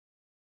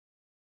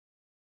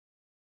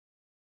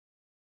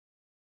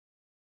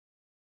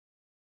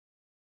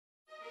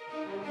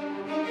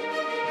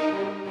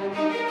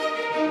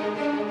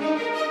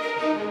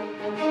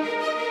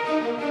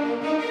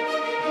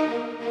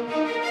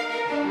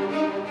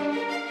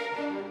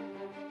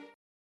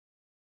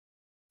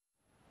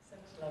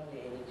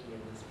Lovely energy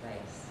in this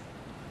place.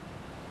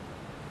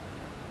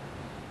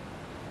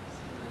 It's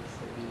nice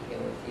to be here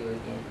with you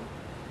again.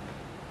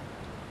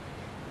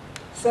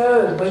 So,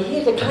 we're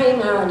here to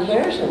claim our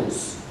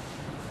inheritance.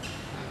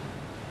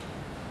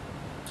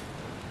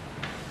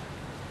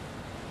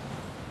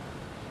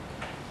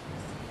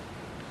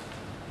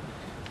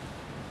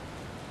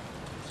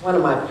 It's one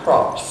of my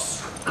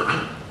props.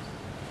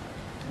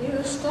 See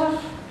this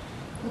stuff?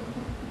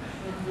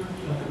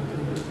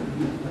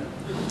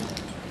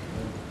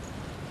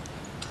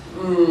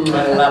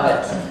 I love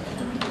it.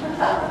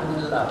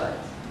 I love it.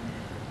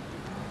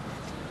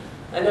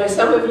 I know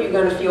some of you are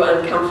going to feel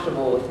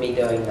uncomfortable with me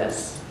doing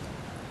this.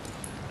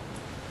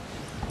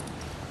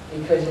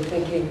 Because you're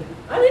thinking,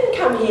 I didn't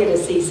come here to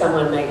see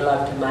someone make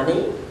love to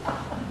money.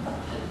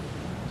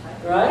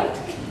 Right?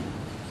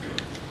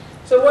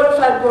 So what if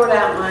I brought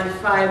out my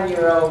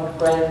 5-year-old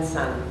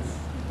grandsons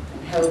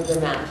and held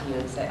them out to you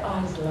and say, oh,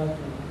 he's lovely.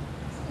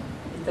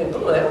 You think,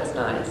 oh, that was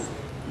nice.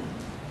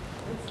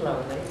 That's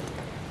lovely.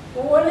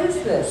 Well, what is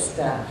this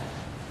stuff?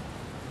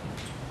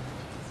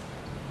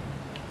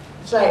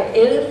 It's like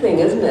anything,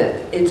 isn't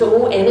it? It's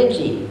all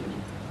energy.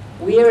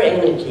 We're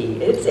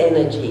energy. It's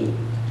energy.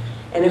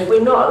 And if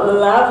we're not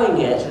loving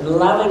it and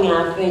loving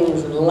our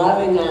things and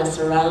loving our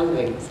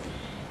surroundings,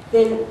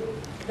 then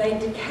they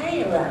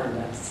decay around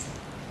us.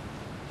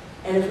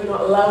 And if we're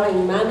not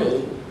loving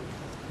money,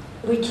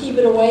 we keep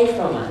it away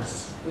from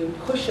us. We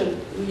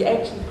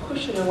actually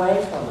push it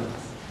away from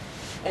us.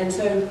 And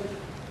so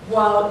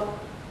while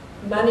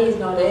money is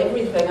not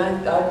everything,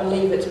 I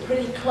believe it's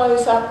pretty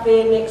close up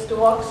there next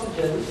to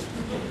oxygen.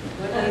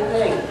 What do you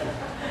think?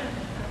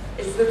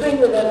 It's the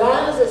thing that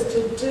allows us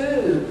to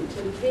do,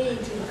 to be,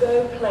 to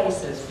go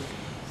places.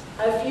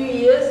 A few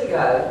years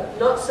ago,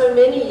 not so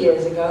many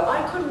years ago,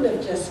 I couldn't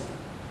have just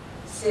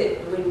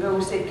said, when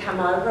Bill said come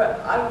over,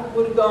 I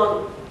would have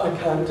gone, I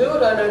can't do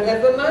it, I don't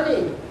have the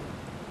money.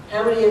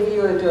 How many of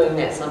you are doing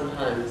that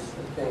sometimes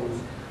with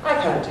things? I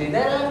can't do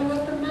that, I haven't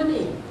got the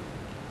money.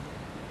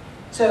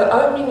 So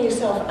opening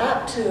yourself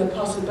up to a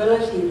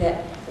possibility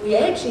that we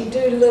actually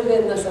do live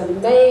in this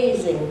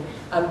amazing,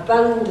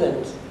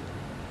 abundant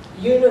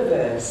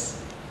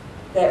universe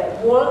that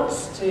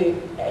wants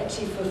to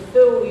actually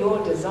fulfill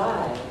your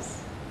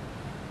desires.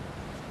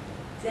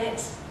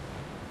 That's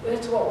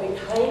what we're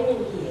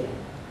claiming here.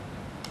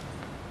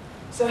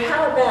 So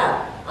how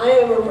about, I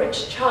am a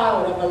rich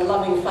child of a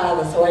loving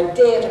Father, so I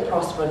dare to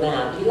prosper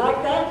now. Do you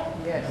like that?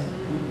 Yes.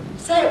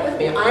 Say it with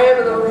me. I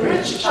am a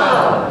rich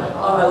child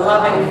of a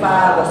loving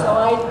Father, so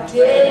I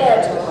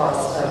dare to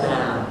prosper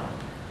now.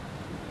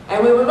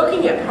 And we were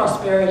looking at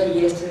prosperity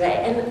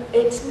yesterday, and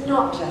it's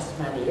not just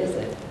money, is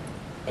it?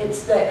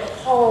 It's that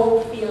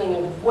whole feeling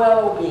of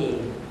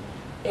well-being.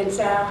 It's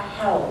our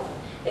health.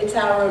 It's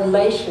our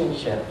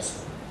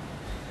relationships.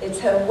 It's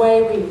the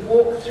way we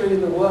walk through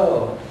the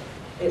world.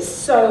 It's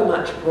so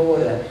much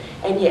broader.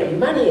 And yet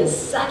money is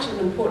such an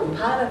important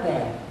part of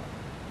that.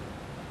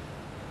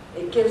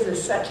 It gives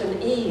us such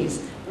an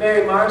ease.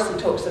 Mary Morrison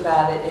talks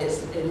about it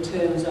as in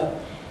terms of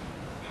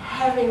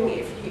having,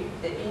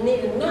 you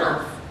need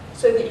enough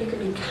so that you can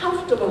be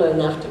comfortable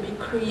enough to be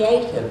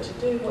creative, to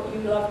do what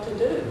you love to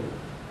do.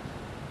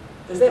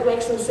 Does that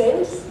make some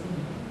sense?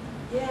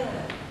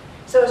 Yeah.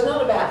 So it's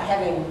not about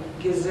having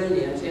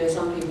gazillions. You know,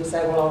 some people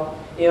say, well,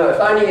 you know, if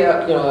only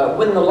I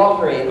win the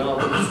lottery and I'll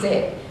be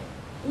set.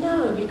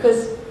 No,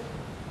 because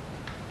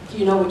do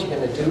you know what you're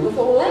going to do with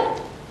all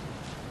that?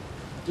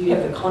 Do you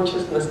have the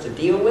consciousness to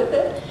deal with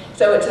it?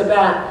 So it's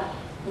about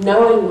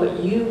knowing what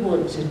you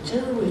want to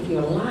do with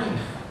your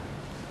life.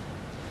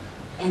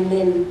 And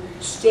then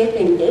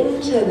stepping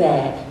into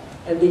that,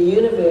 and the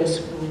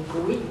universe will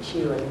greet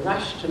you and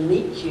rush to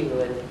meet you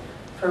and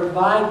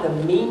provide the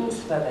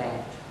means for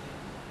that.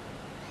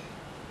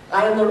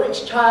 I am the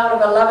rich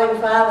child of a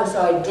loving Father,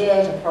 so I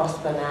dare to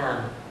prosper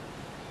now.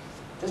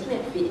 Doesn't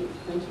that make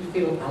you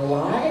feel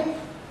alive?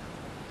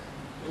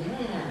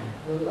 Yeah,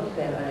 I love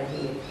that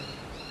idea.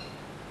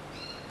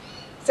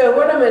 So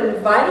what I'm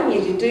inviting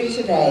you to do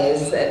today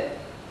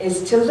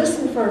is to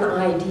listen for an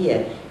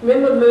idea.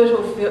 Remember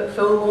Myrtle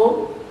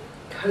Fillmore,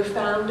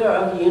 co-founder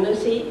of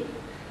Unity?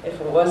 If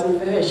it wasn't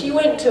for her, she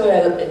went to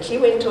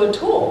a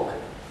talk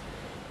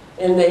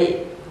in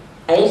the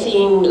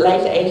late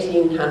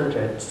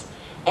 1800s,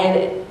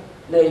 and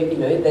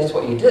that's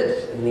what you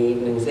did in the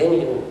evenings. Then you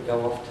didn't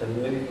go off to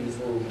movies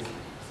and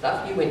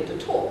stuff. You went to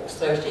talks.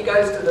 So she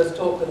goes to this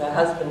talk with her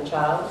husband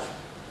Charles.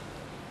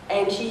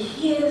 And she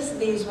hears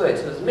these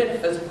words. It was a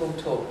metaphysical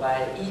talk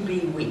by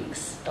E.B.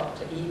 Weeks,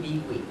 Dr. E.B.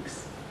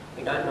 Weeks.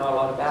 We don't know a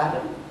lot about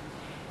him.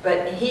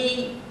 But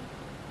he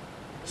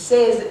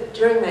says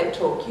during that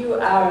talk, you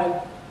are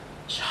a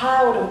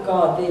child of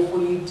God, therefore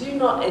you do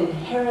not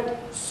inherit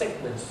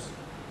sickness.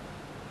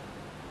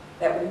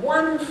 That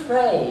one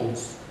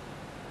phrase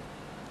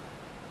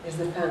is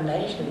the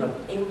foundation of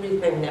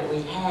everything that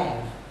we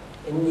have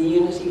in the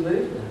Unity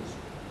movement.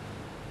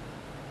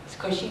 It's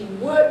because she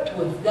worked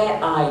with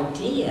that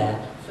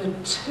idea for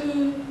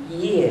 2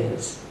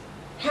 years.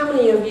 How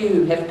many of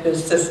you have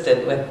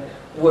persisted with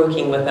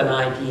working with an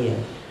idea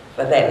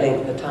for that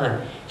length of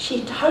time?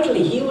 She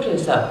totally healed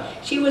herself.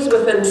 She was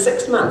within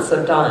 6 months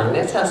of dying.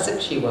 That's how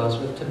sick she was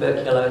with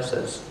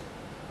tuberculosis.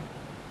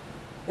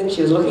 I think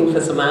she was looking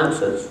for some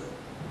answers.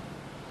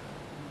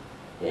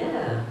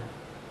 Yeah.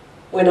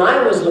 When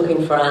I was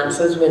looking for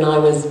answers, when I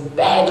was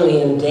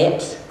badly in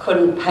debt,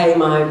 couldn't pay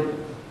my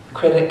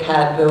credit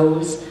card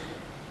bills,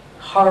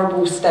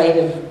 horrible state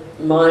of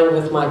mind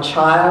with my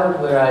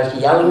child where I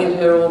was yelling at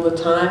her all the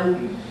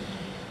time,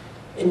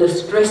 in a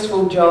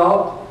stressful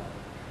job,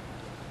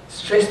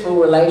 stressful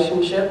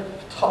relationship,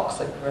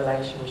 toxic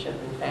relationship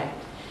in fact,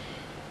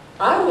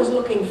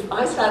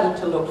 I started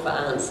to look for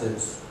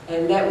answers,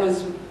 and that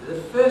was the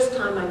first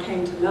time I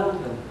came to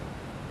Melbourne.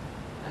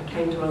 I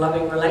came to a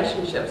loving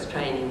relationships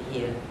training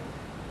here,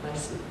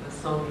 with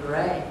Sandra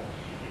Ray.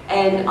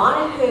 And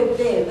I heard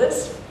there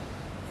this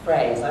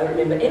phrase. I don't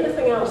remember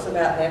anything else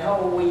about that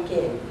whole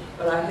weekend,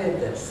 but I heard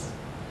this.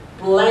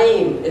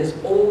 Blame is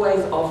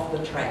always off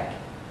the track.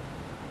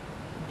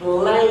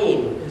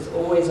 Blame is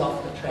always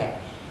off the track.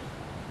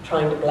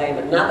 Trying to blame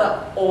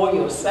another or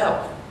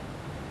yourself.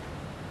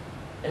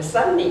 And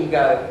suddenly you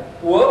go,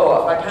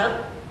 whoa, if I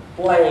can't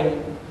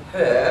blame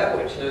her,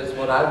 which is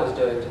what I was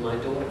doing to my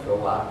daughter for a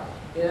while.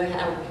 You know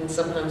how we can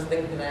sometimes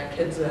think that our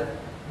kids are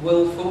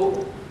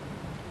willful?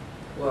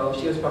 Well,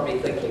 she was probably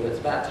thinking it's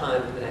about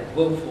time that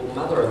willful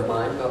mother of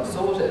mine got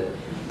sorted.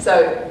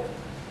 So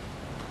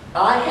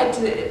I had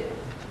to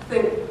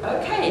think,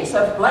 okay,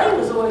 so if blame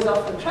is always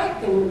off the track,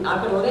 then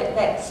I've got to let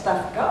that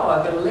stuff go.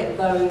 I've got to let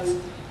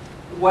those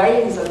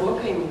ways of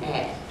looking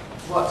at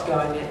what's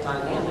going at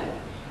dynamic.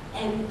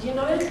 And you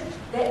know,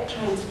 that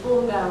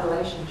transformed our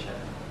relationship.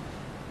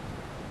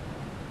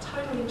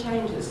 Totally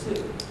changes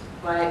too.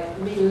 By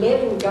me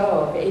letting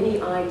go of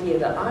any idea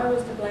that I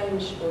was to blame or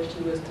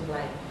she was to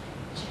blame.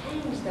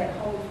 Changed that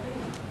whole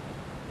thing.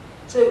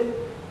 So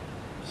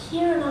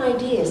hear an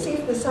idea, see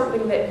if there's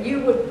something that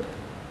you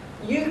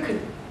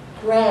could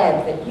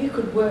grab, that you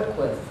could work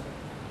with.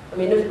 I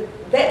mean,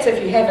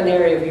 if you have an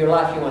area of your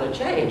life you want to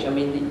change. I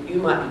mean, you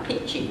might be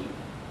peachy.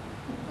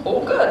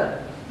 All good.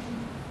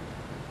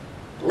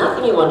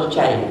 Nothing you want to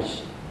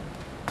change.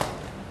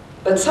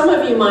 But some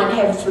of you might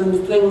have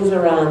some things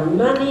around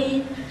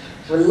money,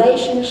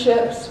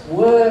 relationships,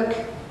 work,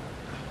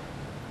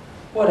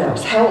 what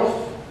else?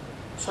 Health,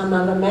 some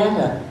other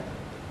matter.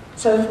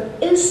 So if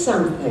there is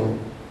something,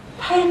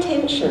 pay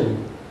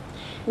attention.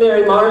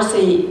 Mary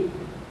Morrissey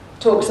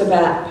talks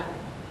about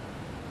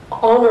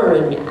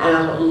honouring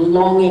our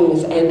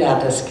longings and our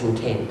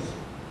discontent.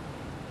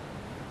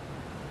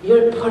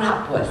 You don't put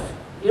up with.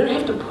 You don't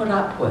have to put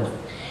up with.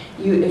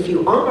 If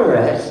you honour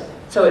it,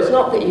 so it's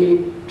not that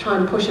you try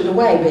and push it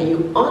away, but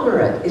you honour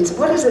it. It's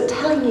what is it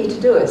telling you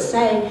to do? It's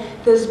saying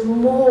there's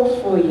more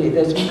for you.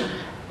 There's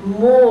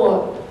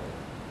more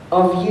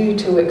of you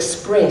to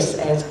express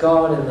as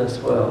God in this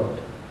world.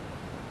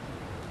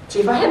 See,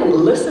 if I hadn't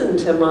listened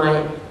to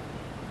my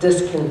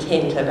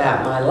discontent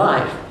about my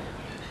life,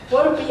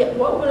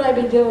 what would I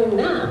be doing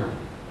now?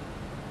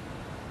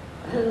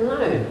 I don't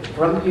know,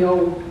 grumpy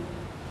old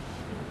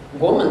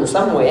woman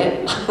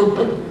somewhere,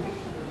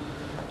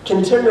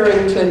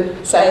 continuing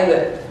to say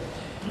that,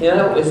 you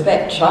know, it was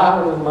that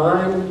child of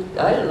mine.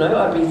 I don't know,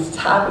 I'd be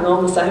harping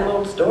on the same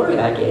old story,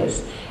 I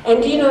guess.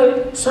 And you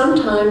know,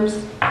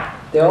 sometimes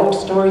the old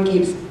story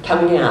keeps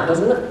coming out,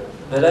 doesn't it?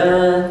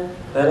 Ta-da,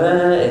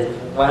 ta-da,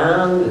 it's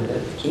wound,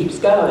 it keeps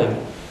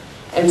going.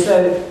 And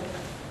so,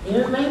 you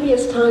know, maybe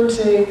it's time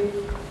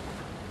to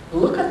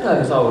look at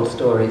those old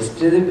stories.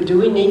 Do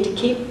we need to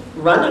keep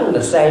running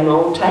the same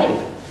old tape?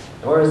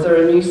 Or is there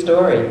a new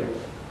story?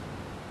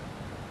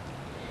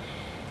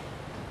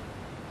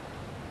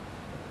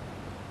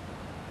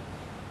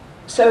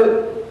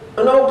 So,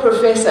 an old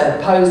professor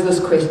posed this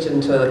question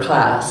to the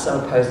class,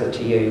 I'll pose it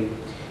to you.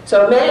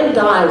 So a man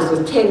dies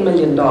with $10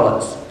 million.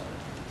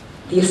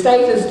 The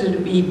estate is to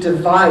be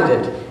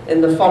divided in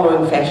the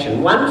following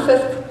fashion.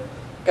 1/5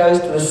 goes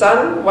to the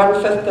son,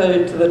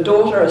 1/5 to the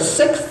daughter,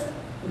 1/6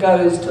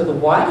 goes to the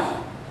wife,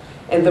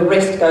 and the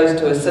rest goes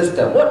to a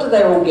sister. What do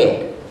they all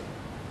get?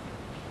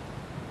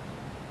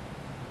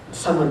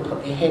 Someone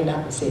put their hand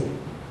up and said,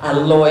 a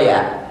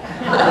lawyer.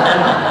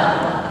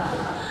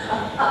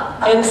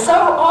 And so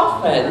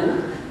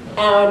often,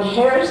 our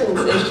inheritance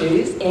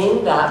issues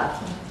end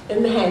up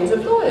in the hands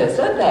of lawyers,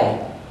 don't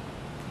they?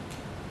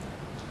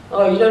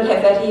 Oh, you don't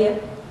have that here?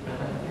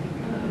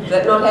 Does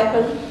that not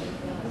happen?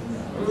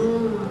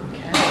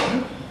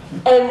 Okay.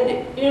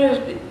 And, you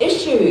know,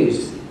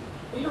 issues.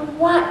 You know,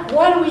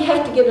 why do we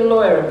have to get a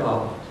lawyer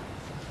involved?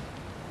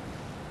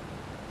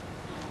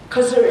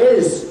 Because there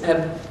is,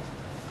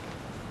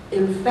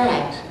 in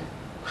fact,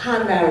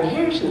 part of our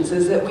inheritance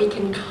is that we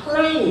can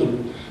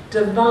claim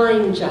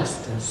divine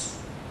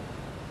justice,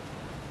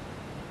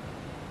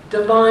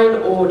 divine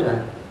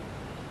order.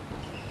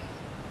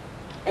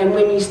 And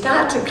when you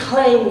start to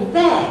claim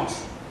that,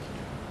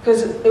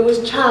 Because it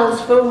was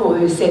Charles Fillmore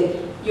who said,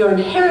 your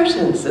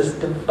inheritance is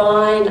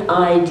divine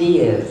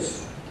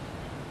ideas.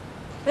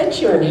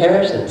 That's your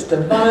inheritance,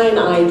 divine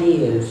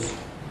ideas.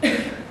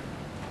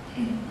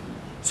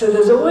 So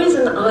there's always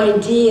an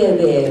idea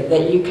there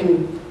that you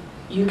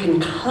can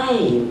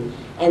claim,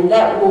 and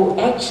that will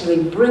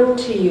actually bring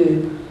to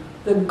you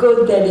the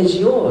good that is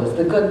yours,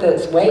 the good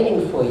that's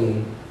waiting for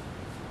you,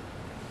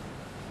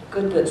 the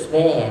good that's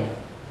there.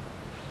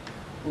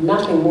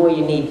 Nothing more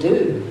you need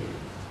do.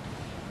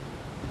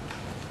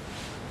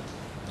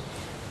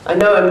 I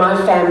know in my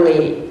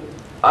family,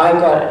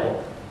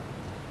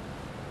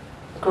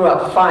 grew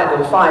up, there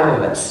were 5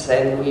 of us,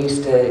 and we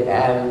used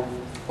to,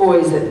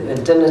 always at the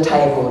dinner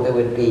table there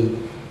would be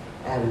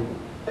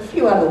a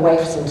few other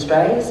waifs and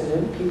strays,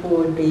 and people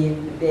would be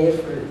there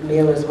for a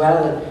meal as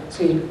well, and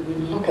so you'd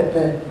look at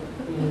the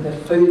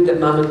food that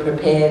Mum had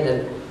prepared,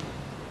 and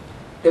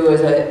there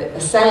was a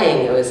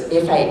saying, it was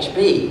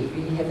FHB,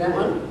 you have that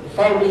one?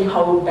 Family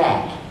hold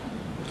back.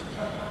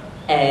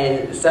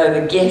 And so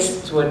the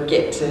guests would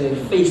get to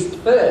feast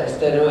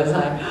first, and it was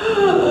like,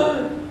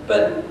 oh,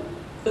 but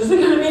is there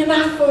going to be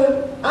enough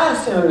for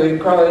us? And we were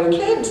growing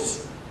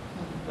kids.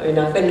 I mean,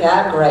 I think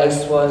our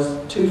grace was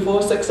 2,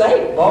 4, 6,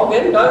 8. Bog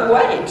in, don't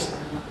wait.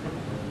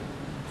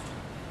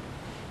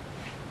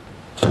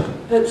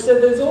 But so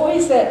there's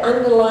always that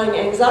underlying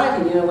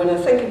anxiety, you know, when I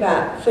think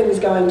about things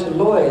going to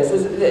lawyers,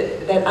 is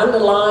that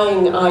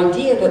underlying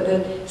idea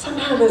that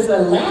somehow there's a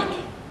lack,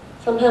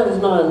 somehow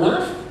there's not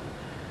enough.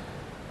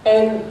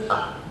 And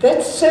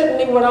that's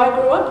certainly what I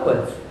grew up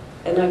with.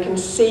 And I can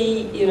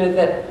see, you know,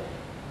 that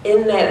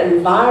in that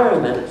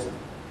environment,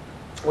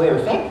 where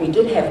in fact we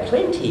did have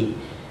plenty,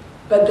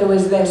 but there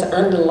was this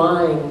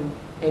underlying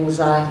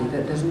anxiety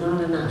that there's not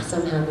enough,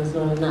 somehow there's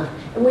not enough.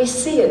 And we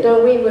see it,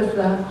 don't we, with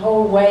the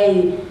whole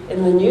way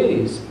in the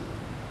news.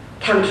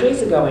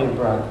 Countries are going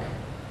broke.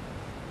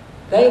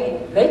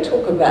 They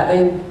talk about,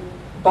 they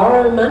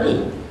borrow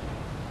money.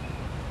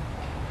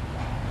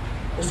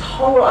 This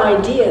whole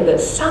idea that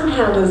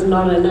somehow there's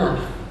not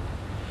enough.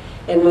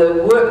 And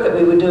the work that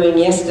we were doing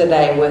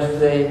yesterday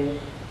with the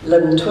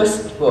Lynn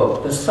Twist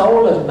book, The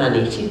Soul of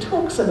Money, she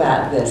talks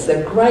about this.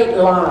 The great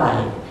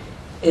lie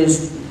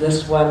is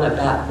this one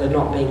about there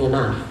not being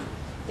enough.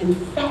 In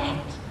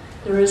fact,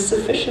 there is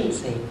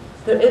sufficiency.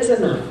 There is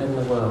enough in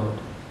the world.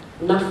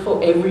 Enough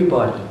for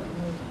everybody.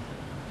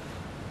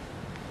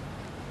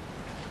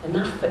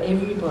 Enough for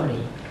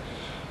everybody.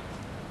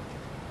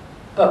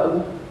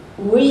 But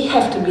we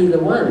have to be the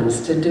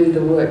ones to do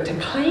the work to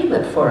claim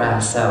it for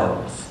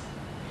ourselves.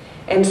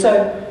 And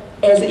so,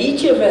 as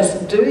each of us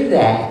do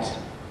that,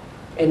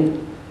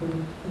 and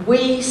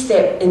we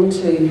step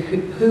into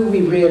who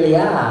we really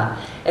are,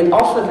 and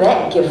offer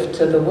that gift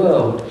to the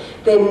world,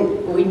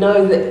 then we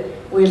know that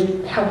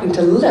we're helping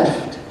to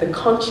lift the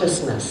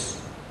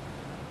consciousness.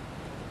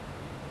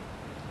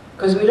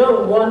 Because we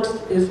don't want,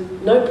 there's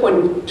no point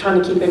in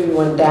trying to keep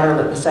everyone down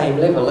at the same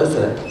level, is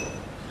there?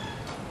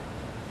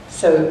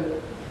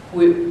 So,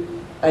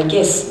 I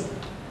guess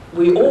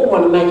we all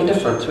want to make a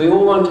difference. We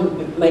all want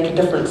to make a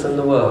difference in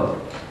the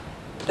world.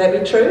 Would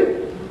that be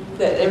true?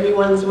 That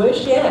everyone's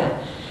wish?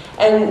 Yeah.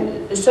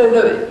 And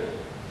so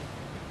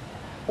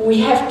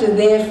we have to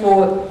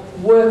therefore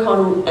work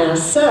on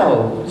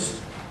ourselves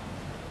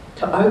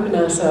to open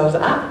ourselves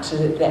up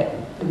to that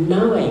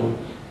knowing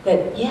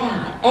that,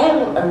 yeah, I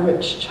am a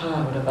rich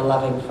child of a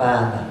loving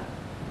Father.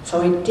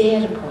 So I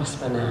dare to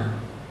prosper now.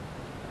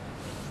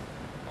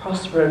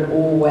 Prosper in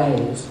all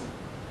ways.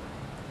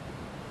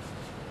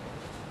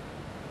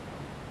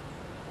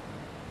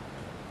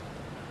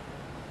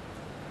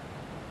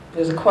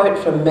 There's a quote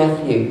from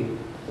Matthew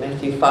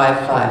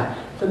 5:5.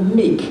 The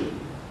meek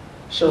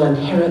shall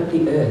inherit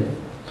the earth.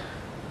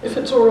 If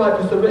it's all right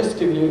with the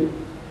rest of you.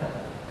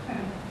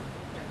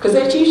 Because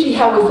that's usually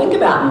how we think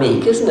about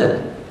meek, isn't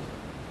it?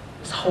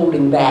 It's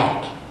holding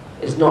back,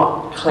 is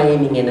not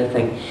claiming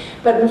anything.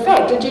 But in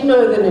fact, did you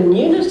know that in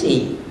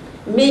Unity,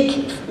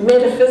 meek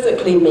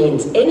metaphysically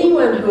means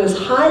anyone who is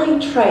highly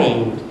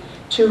trained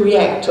to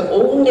react to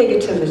all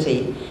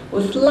negativity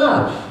with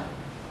love,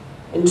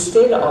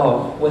 instead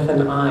of with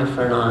an eye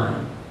for an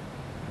eye.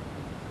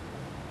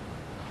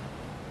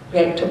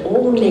 React to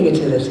all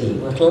negativity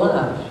with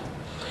love.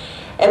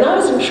 And I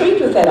was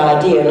intrigued with that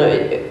idea,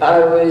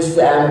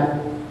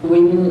 and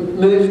we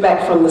moved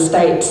back from the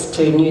States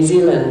to New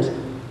Zealand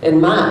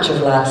in March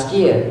of last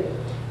year,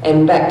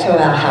 and back to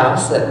our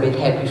house that we'd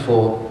had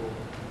before.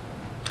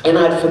 And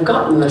I'd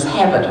forgotten this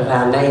habit of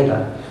our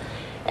neighbour.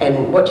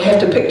 And what you have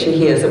to picture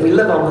here is that we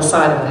live on the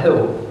side of a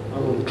hill,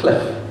 on a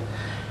cliff,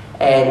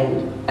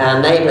 and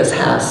our neighbour's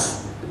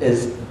house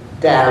is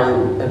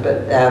a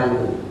bit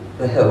down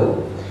the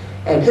hill,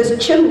 and his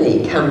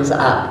chimney comes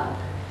up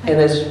and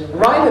is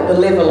right at the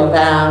level of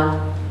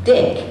our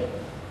deck.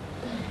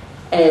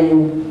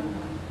 And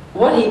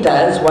what he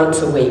does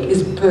once a week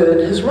is burn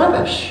his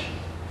rubbish.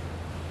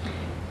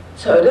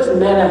 So it doesn't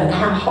matter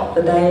how hot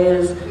the day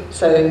is,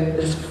 so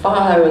this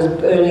fire is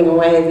burning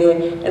away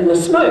there, and the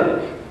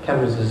smoke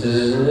comes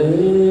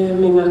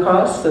zooming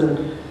across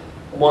and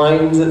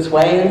winds its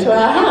way into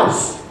our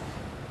house.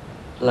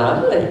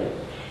 Lovely.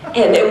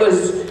 And it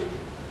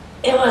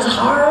was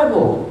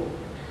horrible.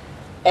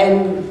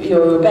 And you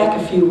know, we were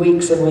back a few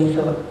weeks and we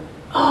thought,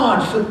 oh,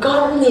 I'd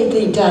forgotten that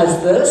he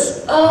does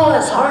this. Oh,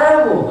 it's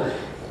horrible.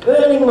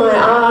 Burning my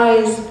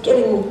eyes,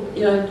 getting,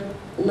 you know,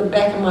 in the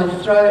back of my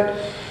throat.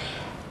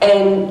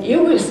 And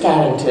you were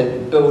starting to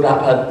build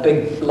up a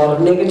big lot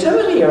of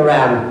negativity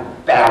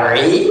around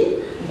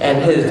Barry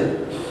and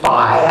his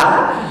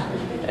fire.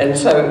 And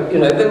so, you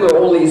know, there were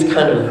all these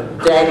kind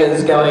of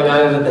daggers going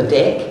over the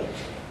deck.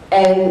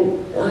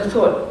 And I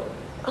thought,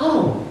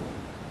 oh,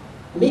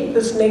 meet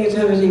this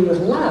negativity with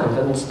love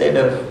instead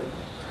of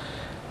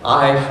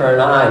eye for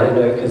an eye, you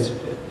know, because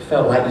it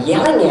felt like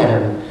yelling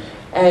at him.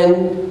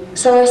 And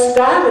so I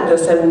started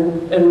this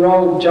and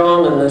enrolled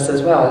John in this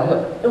as well. I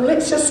thought, well,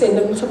 let's just send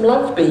him some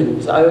love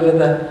beams over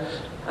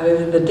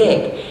the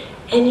deck.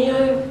 And you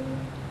know,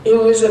 it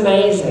was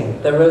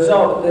amazing. The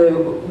result, the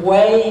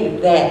way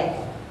that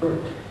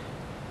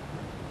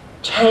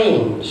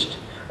changed.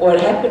 What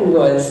happened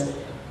was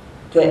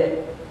that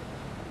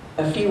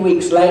a few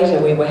weeks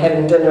later we were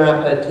having dinner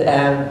up at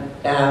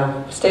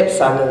our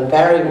stepson, and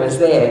Barry was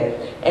there,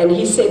 and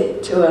he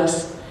said to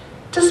us,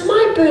 "Does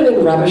my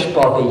burning rubbish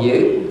bother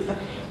you?"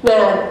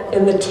 Now,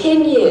 in the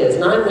 10 years,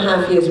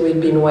 9.5 years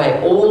we'd been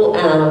away, all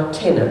our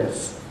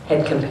tenants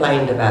had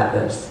complained about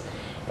this,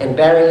 and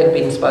Barry had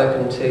been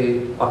spoken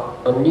to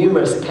on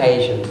numerous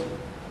occasions.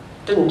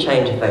 Didn't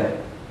change a thing.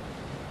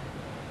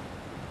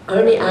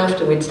 Only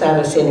after we'd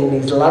started sending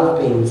these love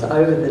beams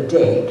over the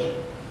deck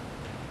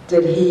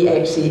did he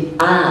actually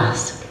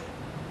ask,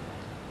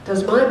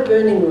 "Does my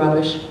burning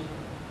rubbish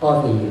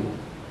bother you?"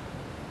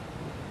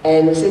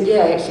 And we said,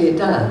 "Yeah, actually it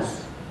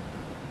does."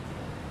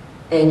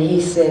 And he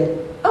said,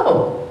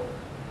 "Oh."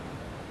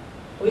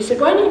 We said,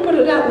 "Why don't you put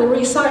it out in the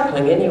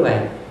recycling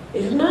anyway?"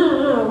 He said,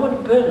 No, I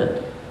want to burn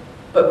it."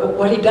 But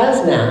what he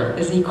does now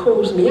is he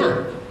calls me up.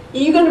 "Are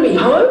you going to be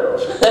home?"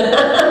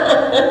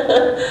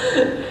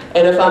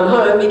 And if I'm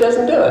home, he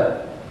doesn't do it.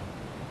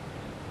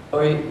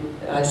 Or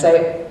I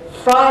say,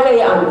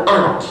 "Friday, I'm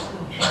out."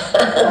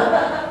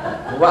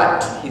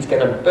 Right, he's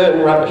going to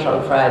burn rubbish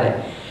on Friday.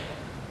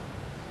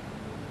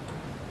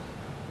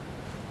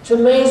 It's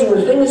amazing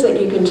the things that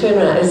you can turn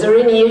around. Is there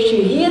any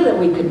issue here that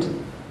we could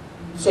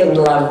send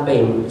love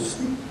beams?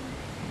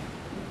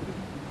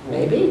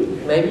 Maybe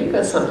you've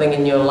got something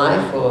in your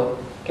life or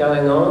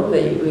going on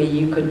where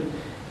you could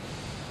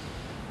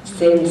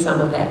send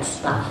some of that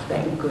stuff,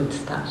 that good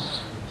stuff.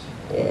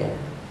 Yeah.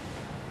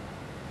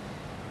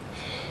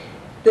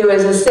 There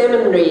was a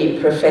seminary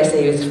professor,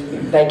 he was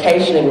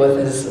vacationing with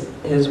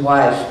his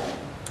wife.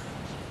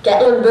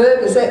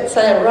 Gatlinburg, is that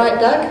say it right,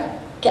 Doug?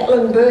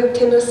 Gatlinburg,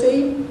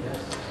 Tennessee?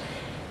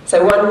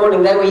 So one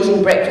morning they were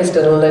eating breakfast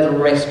at a little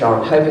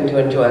restaurant, hoping to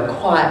enjoy a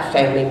quiet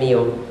family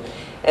meal.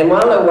 And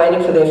while they were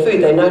waiting for their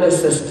food, they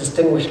noticed this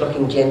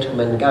distinguished-looking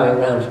gentleman going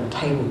around from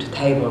table to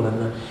table,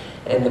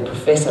 and the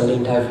professor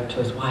leaned over to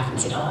his wife and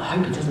said, "Oh, I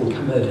hope he doesn't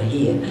come over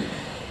here."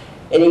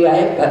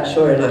 Anyway, but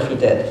sure enough he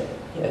did.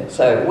 Yeah,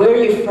 so, "Where are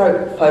you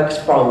folks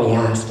from?" he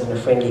asked in a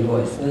friendly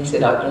voice. And they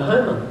said,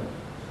 "Oklahoma."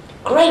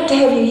 "Great to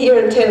have you here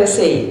in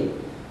Tennessee."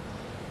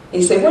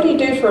 He said, "What do you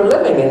do for a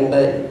living?" And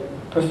the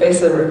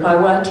professor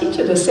replied, "Well, I teach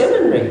at a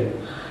seminary."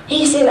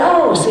 He said,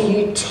 "Oh, so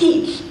you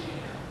teach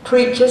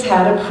preachers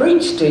how to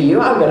preach, do you?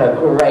 I've got a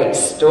great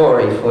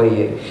story for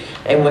you."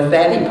 And with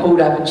that, he pulled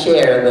up a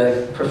chair, and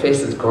the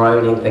professor's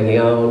groaning, thinking,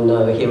 "Oh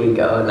no, here we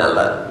go,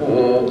 another."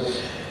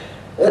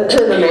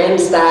 The man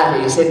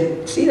started. He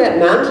said, "See that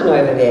mountain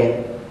over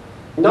there?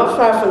 Not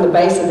far from the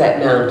base of that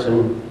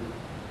mountain,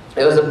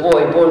 there was a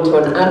boy born to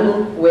an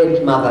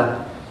unwed mother.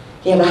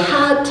 He had a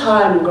hard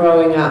time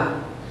growing up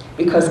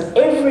because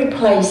every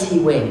place he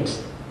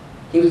went,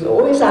 he was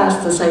always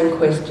asked the same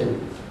question.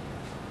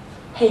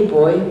 'Hey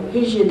boy,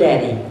 who's your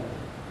daddy?'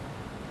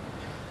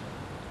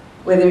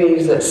 Whether he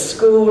was at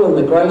school, in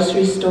the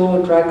grocery store,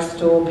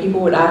 drugstore, people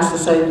would ask the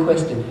same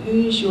question,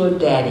 'Who's your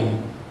daddy?'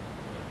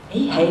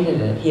 He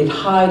hated it. He'd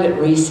hide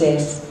at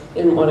recess,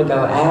 didn't want to go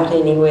out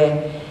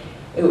anywhere.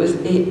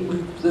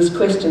 This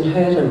question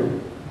hurt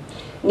him.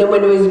 And then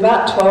when he was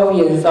about 12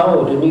 years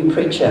old, a new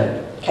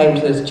preacher came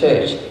to his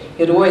church.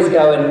 He'd always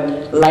go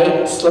in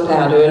late, slip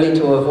out early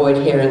to avoid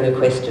hearing the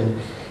question,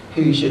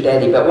 'Who's your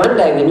daddy?' But one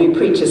day the new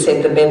preacher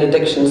said the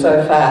benediction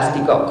so fast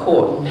he got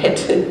caught and had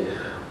to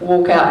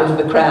walk out with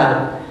the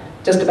crowd.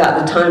 Just about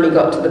the time he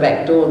got to the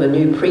back door, the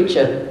new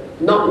preacher,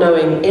 not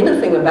knowing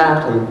anything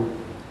about him,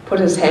 put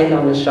his hand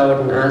on his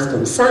shoulder and asked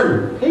him,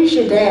 'Son, who's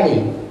your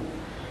daddy?'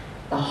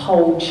 The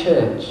whole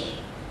church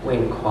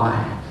went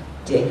quiet,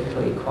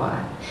 deathly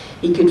quiet.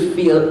 He could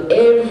feel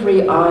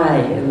every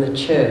eye in the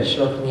church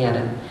looking at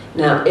him.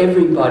 Now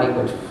everybody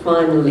would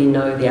finally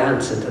know the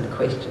answer to the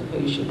question,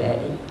 'Who's your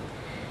daddy?'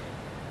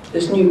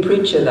 This new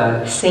preacher,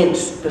 though,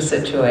 sensed the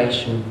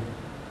situation,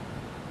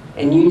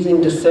 and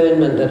using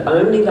discernment that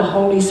only the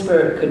Holy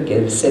Spirit could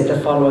give, said the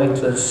following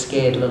to this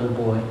scared little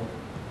boy.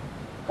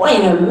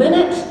 'Wait a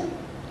minute!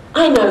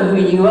 I know who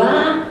you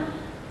are.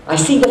 I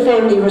see the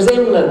family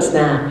resemblance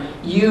now.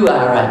 You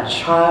are a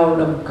child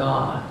of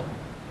God.'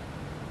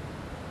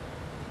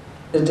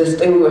 The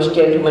distinguished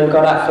gentleman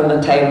got up from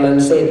the table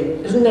and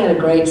said, "Isn't that a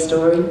great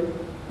story?"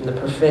 And the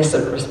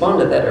professor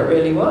responded that it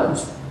really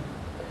was.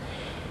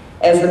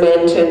 As the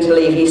man turned to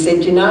leave, he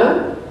said, "You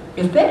know,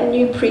 if that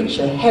new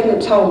preacher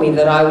hadn't told me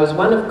that I was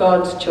one of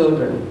God's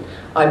children,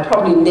 I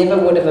probably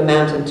never would have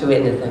amounted to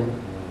anything."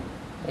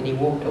 And he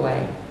walked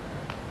away.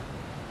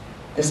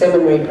 The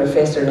seminary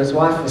professor and his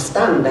wife were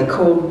stunned. They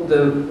called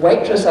the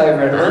waitress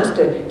over and asked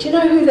her, "Do you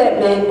know who that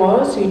man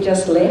was who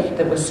just left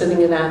that was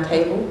sitting at our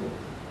table?"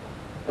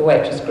 The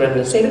waitress grinned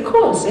and said, "Of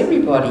course,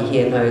 everybody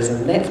here knows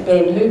him. That's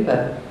Ben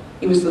Hooper.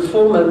 He was the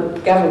former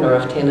governor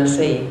of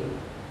Tennessee."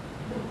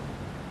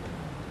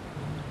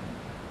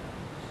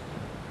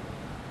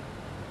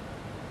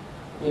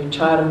 You're a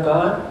child of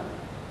God?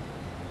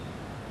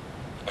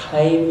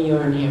 Claim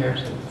your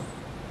inheritance.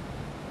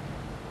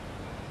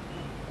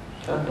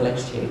 God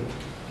bless you.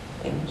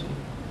 Thank you.